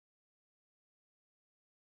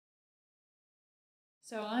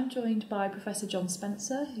So I'm joined by Professor John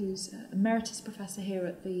Spencer, who's Emeritus Professor here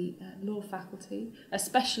at the Law Faculty, a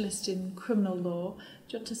specialist in criminal law.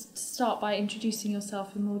 Do you want to start by introducing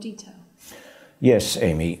yourself in more detail? Yes,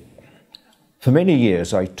 Amy. For many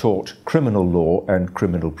years I taught criminal law and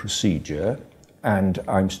criminal procedure, and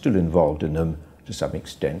I'm still involved in them to some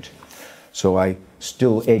extent. So I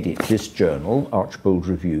still edit this journal, Archbold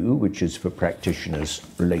Review, which is for practitioners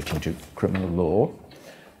relating to criminal law,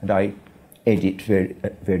 and I edit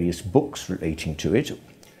various books relating to it.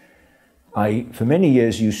 I, for many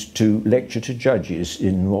years, used to lecture to judges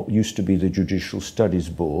in what used to be the Judicial Studies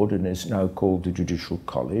Board and is now called the Judicial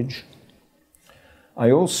College. I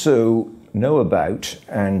also know about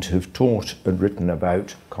and have taught and written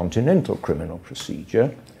about continental criminal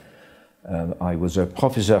procedure. I was a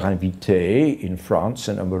professeur invité in France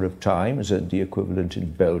a number of times, and the equivalent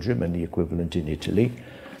in Belgium and the equivalent in Italy.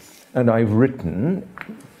 And I've written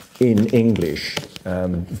in English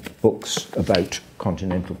books about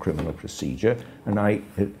continental criminal procedure, and I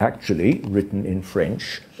have actually written in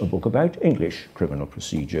French a book about English criminal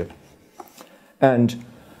procedure. And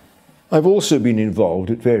I've also been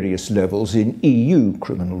involved at various levels in EU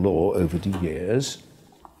criminal law over the years,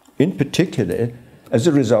 in particular as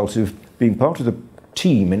a result of being part of the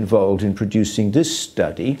team involved in producing this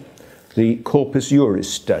study, the Corpus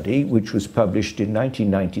Juris study, which was published in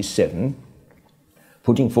 1997,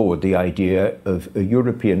 putting forward the idea of a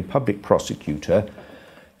European public prosecutor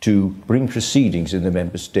to bring proceedings in the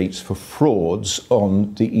member states for frauds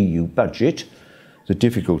on the EU budget, the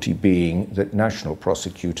difficulty being that national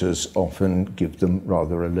prosecutors often give them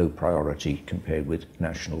rather a low priority compared with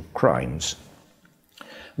national crimes.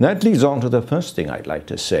 And that leads on to the first thing I'd like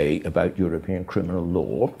to say about European criminal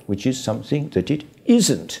law, which is something that it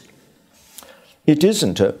isn't. It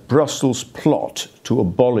isn't a Brussels plot to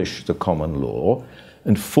abolish the common law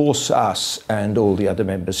and force us and all the other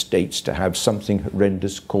member states to have something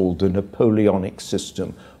horrendous called the Napoleonic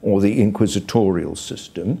system or the inquisitorial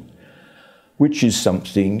system, which is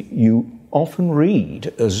something you often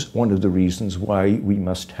read as one of the reasons why we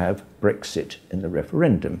must have Brexit in the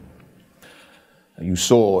referendum. You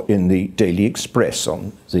saw in the Daily Express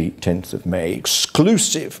on the 10th of May,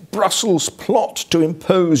 exclusive Brussels plot to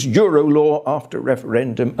impose Euro law after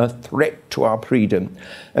referendum, a threat to our freedom,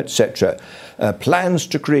 etc. Plans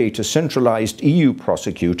to create a centralised EU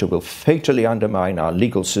prosecutor will fatally undermine our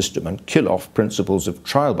legal system and kill off principles of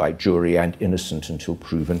trial by jury and innocent until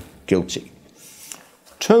proven guilty.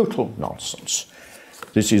 Total nonsense.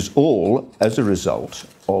 This is all as a result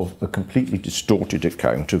of a completely distorted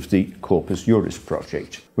account of the Corpus Juris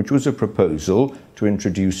project, which was a proposal to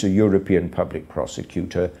introduce a European public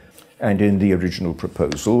prosecutor. And in the original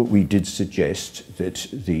proposal, we did suggest that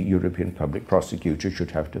the European public prosecutor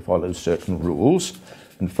should have to follow certain rules.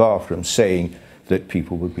 And far from saying that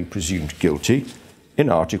people would be presumed guilty, in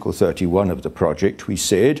Article 31 of the project, we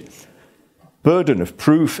said, burden of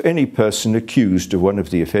proof, any person accused of one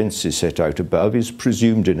of the offences set out above is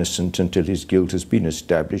presumed innocent until his guilt has been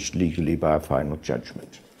established legally by a final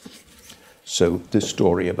judgment. So this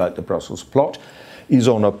story about the Brussels plot is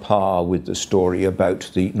on a par with the story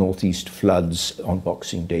about the northeast floods on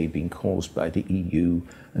Boxing Day being caused by the EU,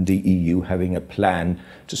 and the EU having a plan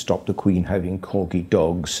to stop the Queen having corgi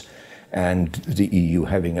dogs, and the EU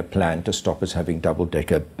having a plan to stop us having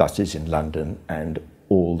double-decker buses in London, and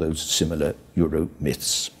all those similar Euro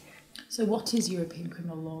myths. So what is European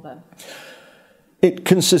criminal law then? It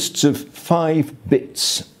consists of 5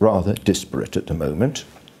 bits, rather disparate at the moment.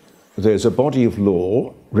 There's a body of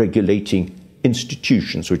law regulating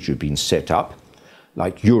institutions which have been set up,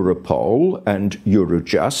 like Europol and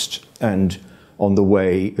Eurojust, and on the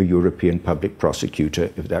way a European public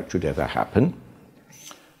prosecutor, if that should ever happen.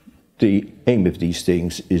 The aim of these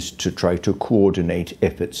things is to try to coordinate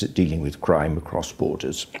efforts at dealing with crime across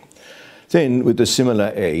borders. Then, with a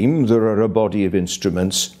similar aim, there are a body of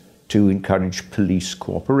instruments to encourage police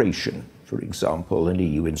cooperation. For example, an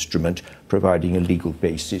EU instrument providing a legal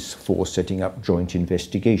basis for setting up joint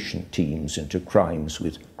investigation teams into crimes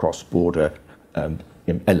with cross-border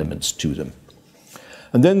elements to them.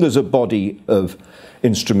 And then there's a body of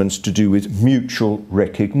instruments to do with mutual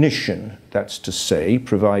recognition. That's to say,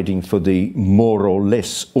 providing for the more or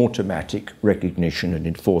less automatic recognition and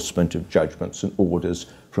enforcement of judgments and orders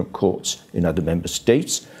from courts in other member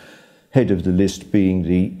states. Head of the list being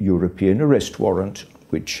the European arrest warrant,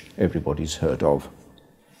 which everybody's heard of.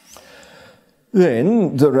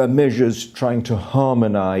 Then there are measures trying to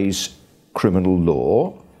harmonise criminal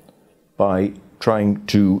law by trying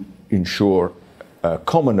to ensure a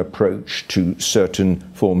common approach to certain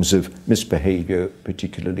forms of misbehaviour,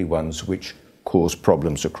 particularly ones which cause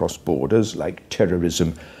problems across borders, like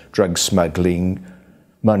terrorism, drug smuggling,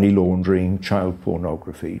 money laundering, child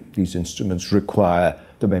pornography. These instruments require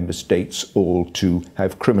the member states all to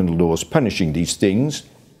have criminal laws punishing these things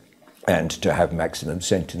and to have maximum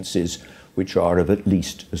sentences which are of at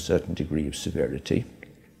least a certain degree of severity.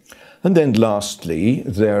 And then lastly,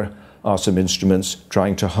 there are some instruments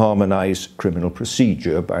trying to harmonise criminal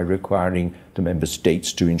procedure by requiring the member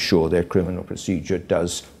states to ensure their criminal procedure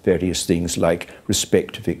does various things like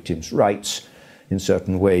respect victims' rights in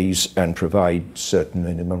certain ways and provide certain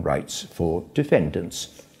minimum rights for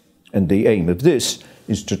defendants. And the aim of this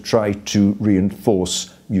is to try to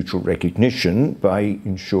reinforce mutual recognition by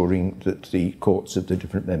ensuring that the courts of the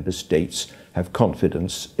different member states have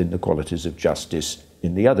confidence in the qualities of justice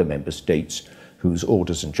in the other member states whose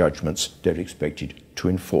orders and judgments they're expected to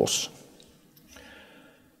enforce.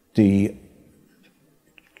 The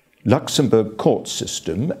Luxembourg court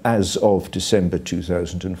system, as of December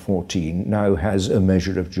 2014, now has a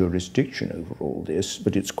measure of jurisdiction over all this,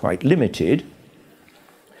 but it's quite limited.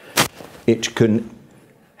 It can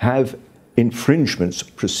have infringements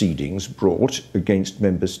proceedings brought against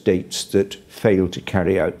member states that fail to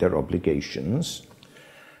carry out their obligations.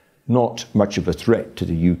 Not much of a threat to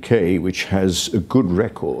the UK, which has a good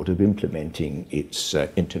record of implementing its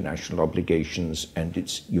international obligations and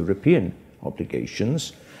its European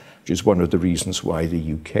obligations, which is one of the reasons why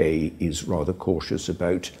the UK is rather cautious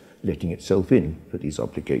about letting itself in for these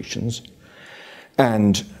obligations.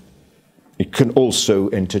 And it can also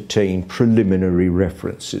entertain preliminary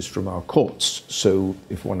references from our courts. So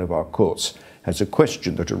if one of our courts has a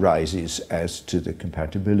question that arises as to the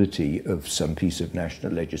compatibility of some piece of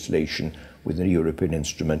national legislation with a European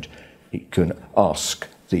instrument, it can ask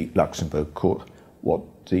the Luxembourg court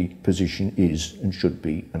what the position is and should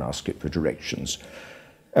be and ask it for directions.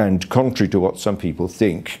 And contrary to what some people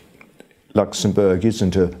think, Luxembourg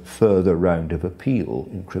isn't a further round of appeal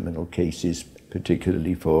in criminal cases,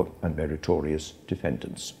 particularly for unmeritorious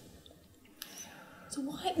defendants. So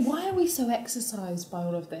why are we so exercised by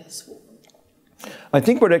all of this? I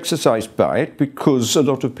think we're exercised by it because a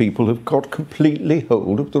lot of people have got completely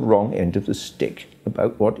hold of the wrong end of the stick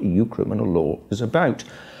about what EU criminal law is about.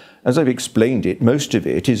 As I've explained it, most of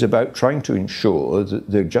it is about trying to ensure that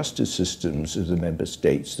the justice systems of the member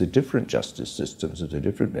states, the different justice systems of the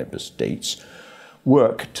different member states,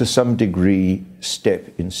 work to some degree step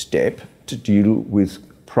in step to deal with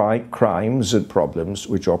crimes and problems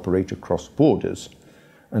which operate across borders.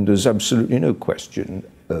 And there's absolutely no question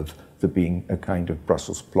of there being a kind of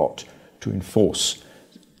Brussels plot to enforce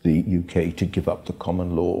the UK to give up the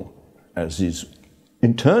common law, as is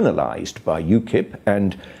internalised by UKIP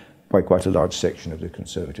and by quite a large section of the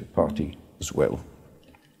Conservative Party as well.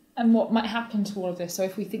 And what might happen to all of this? So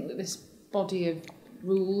if we think that this body of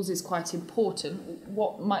rules is quite important,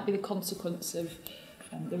 what might be the consequence of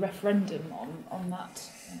the referendum on that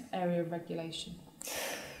area of regulation?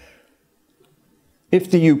 If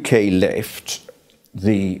the UK left,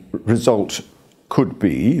 the result could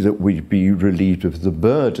be that we'd be relieved of the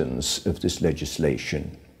burdens of this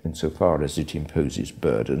legislation insofar as it imposes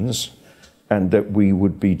burdens, and that we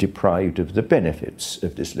would be deprived of the benefits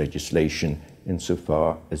of this legislation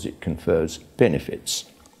insofar as it confers benefits.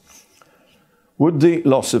 Would the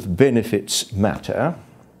loss of benefits matter?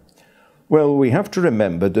 Well, we have to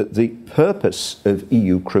remember that the purpose of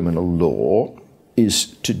EU criminal law is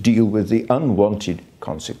to deal with the unwanted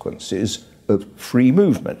consequences of free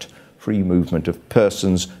movement of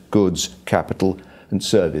persons, goods, capital and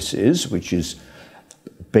services, which is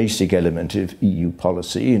a basic element of EU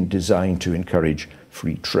policy and designed to encourage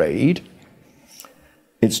free trade.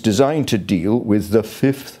 It's designed to deal with the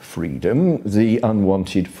fifth freedom, the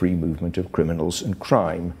unwanted free movement of criminals and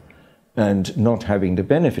crime. And not having the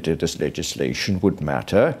benefit of this legislation would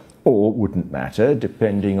matter or wouldn't matter,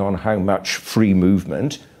 depending on how much free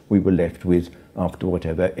movement we were left with after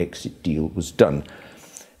whatever exit deal was done.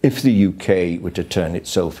 If the UK were to turn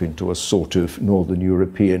itself into a sort of Northern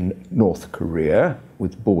European North Korea,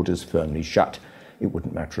 with borders firmly shut, it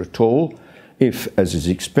wouldn't matter at all. If, as is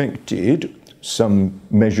expected, some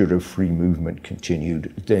measure of free movement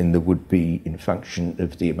continued, then there would be, in function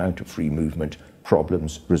of the amount of free movement,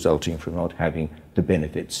 problems resulting from not having the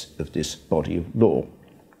benefits of this body of law.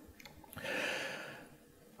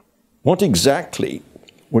 What exactly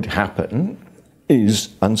would happen is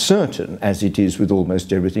uncertain, as it is with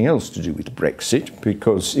almost everything else to do with Brexit,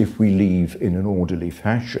 because if we leave in an orderly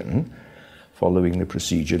fashion, following the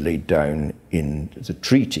procedure laid down in the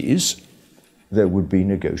treaties, there would be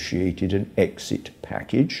negotiated an exit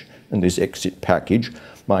package, and this exit package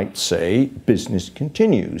might say business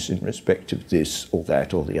continues in respect of this or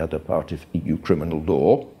that or the other part of EU criminal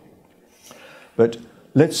law. But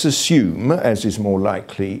let's assume, as is more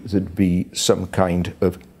likely, there'd be some kind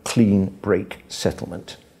of clean break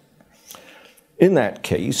settlement. In that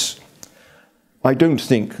case, I don't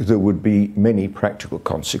think there would be many practical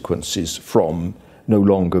consequences from no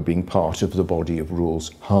longer being part of the body of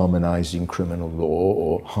rules harmonising criminal law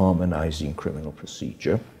or harmonising criminal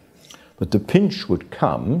procedure. But the pinch would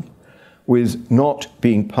come with not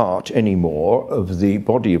being part anymore of the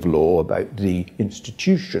body of law about the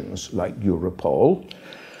institutions like Europol,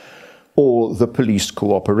 or the police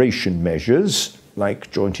cooperation measures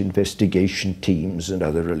like joint investigation teams and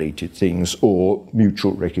other related things, or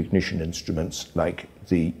mutual recognition instruments like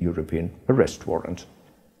the European arrest warrant.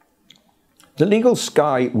 The legal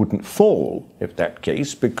sky wouldn't fall if that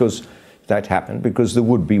case, because that happened, because there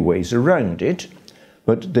would be ways around it,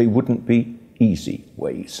 but they wouldn't be easy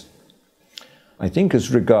ways. I think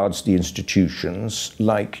as regards the institutions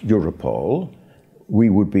like Europol, we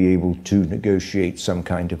would be able to negotiate some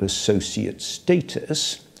kind of associate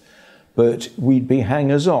status, but we'd be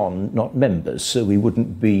hangers-on, not members, so we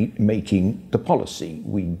wouldn't be making the policy.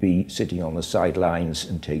 We'd be sitting on the sidelines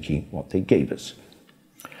and taking what they gave us.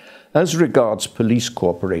 As regards police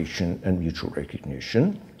cooperation and mutual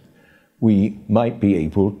recognition, we might be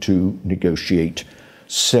able to negotiate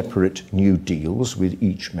separate new deals with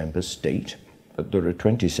each member state, but there are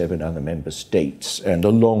 27 other member states and a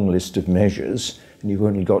long list of measures, and you've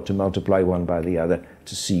only got to multiply one by the other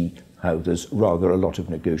to see how there's rather a lot of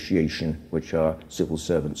negotiation which our civil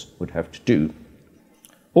servants would have to do.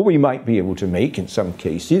 Or we might be able to make, in some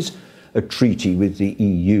cases, a treaty with the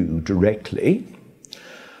EU directly,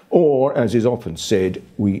 or, as is often said,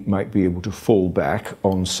 we might be able to fall back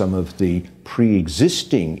on some of the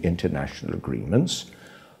pre-existing international agreements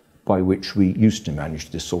by which we used to manage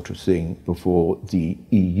this sort of thing before the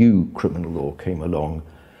EU criminal law came along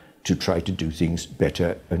to try to do things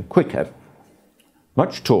better and quicker.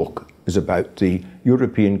 Much talk is about the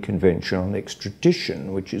European Convention on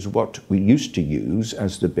Extradition, which is what we used to use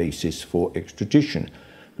as the basis for extradition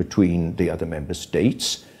between the other member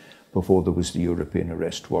states before there was the European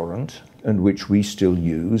arrest warrant, and which we still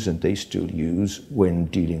use and they still use when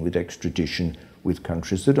dealing with extradition with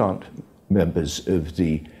countries that aren't members of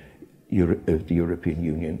the European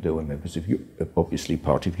Union, though are members of, obviously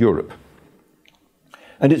part of Europe.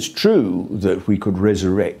 And it's true that we could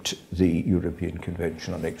resurrect the European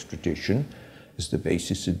Convention on Extradition as the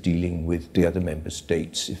basis of dealing with the other member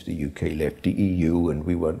states if the UK left the EU and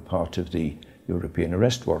we weren't part of the European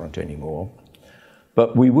arrest warrant anymore.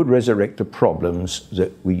 But we would resurrect the problems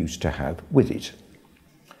that we used to have with it.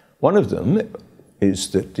 One of them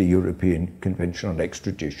is that the European Convention on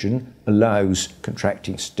Extradition allows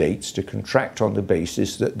contracting states to contract on the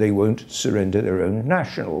basis that they won't surrender their own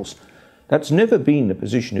nationals. That's never been the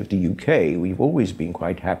position of the UK. We've always been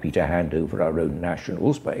quite happy to hand over our own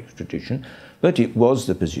nationals by extradition, but it was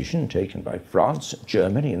the position taken by France,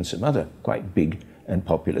 Germany, and some other quite big and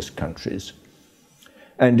populous countries.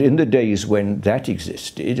 And in the days when that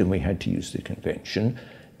existed and we had to use the convention,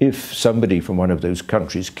 if somebody from one of those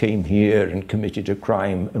countries came here and committed a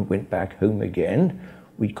crime and went back home again,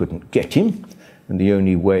 we couldn't get him, and the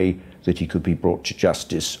only way that he could be brought to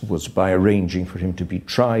justice was by arranging for him to be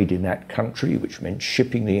tried in that country, which meant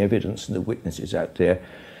shipping the evidence and the witnesses out there,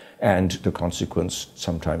 and the consequence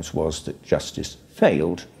sometimes was that justice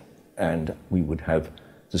failed, and we would have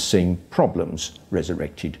the same problems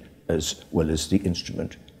resurrected as well as the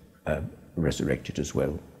instrument resurrected as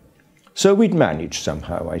well. So we'd manage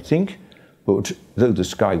somehow, I think, but though the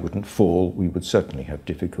sky wouldn't fall, we would certainly have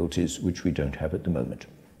difficulties which we don't have at the moment.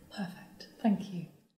 Perfect. Thank you.